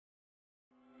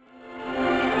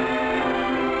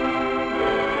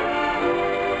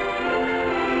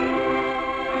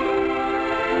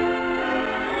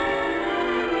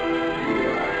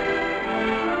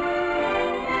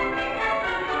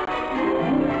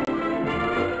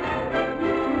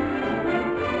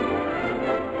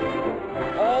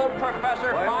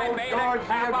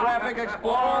Big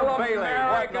Explorer Bailey.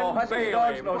 What, no huskies,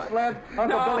 dogs, no sled?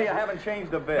 Uncle Billy, you haven't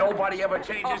changed a bit. Nobody ever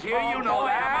changes here, you know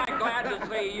that. I'm glad to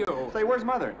see you. Say, where's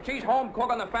Mother? She's home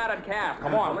cooking the fatted calf.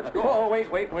 Come on, let's go. Oh, wait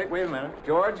a minute.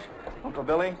 George, Uncle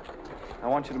Billy, I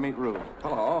want you to meet Ruth.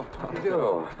 Hello. How do you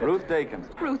do? Ruth Dakin.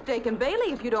 Ruth Dakin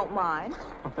Bailey, if you don't mind.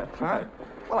 Huh?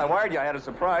 Well, I wired you. I had a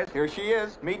surprise. Here she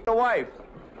is. Meet the wife.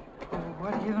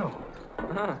 What do you know?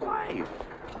 Wife.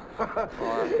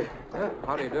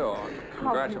 How do you do?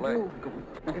 Congratulations.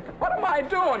 How do What am I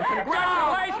doing?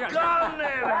 Congratulations. Done it,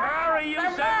 Harry. You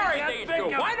They're married, these two.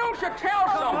 Why don't you tell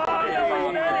somebody?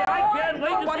 I can't wait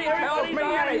to Nobody see tells me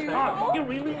anything. Oh, you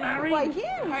really married? Why,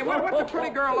 yeah. Hey, what's a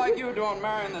pretty girl like you doing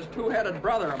marrying this two-headed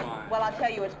brother of mine? Well, I'll tell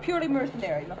you, it's purely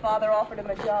mercenary. My father offered him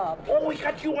a job. Oh, we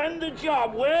got you in the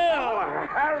job. Well,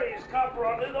 Harry's cup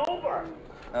running over.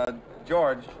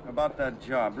 George, about that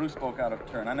job. Bruce spoke out of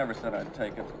turn. I never said I'd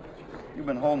take it. You've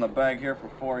been holding the bag here for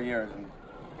 4 years, and...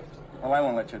 Well, I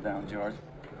won't let you down, George.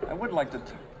 I would like to...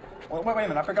 Well, wait a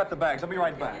minute. I forgot the bags. I'll be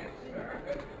right back.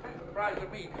 Surprise to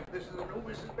me. This is the new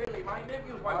Mrs. Bailey, my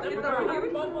nephew's wife. How do you do? Old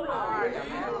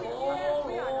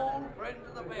friend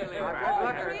of the Bailey.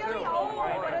 Really? Oh,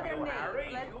 what are their names?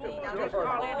 Let's see. Now, Just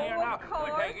got in here now.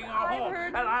 We're taking her home.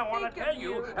 And I want to tell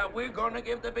you that we're going to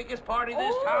give the biggest party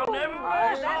this town ever saw. I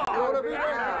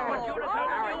want you to tell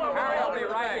me you are. Harry, I'll be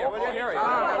right here. We'll hear you.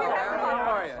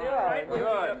 How are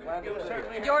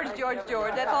you? George.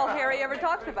 That's all Harry ever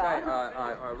talks about.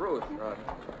 Ruth,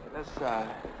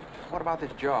 what about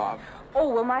this job? Oh,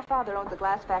 well, my father owns a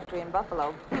glass factory in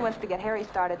Buffalo. He wants to get Harry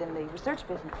started in the research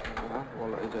business.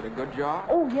 Well, is it a good job?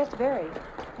 Oh, yes, very.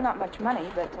 Not much money,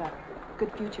 but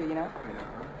good future, you know. Yeah.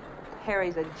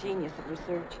 Harry's a genius at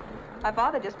research. My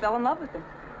father just fell in love with him.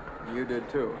 You did,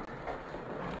 too.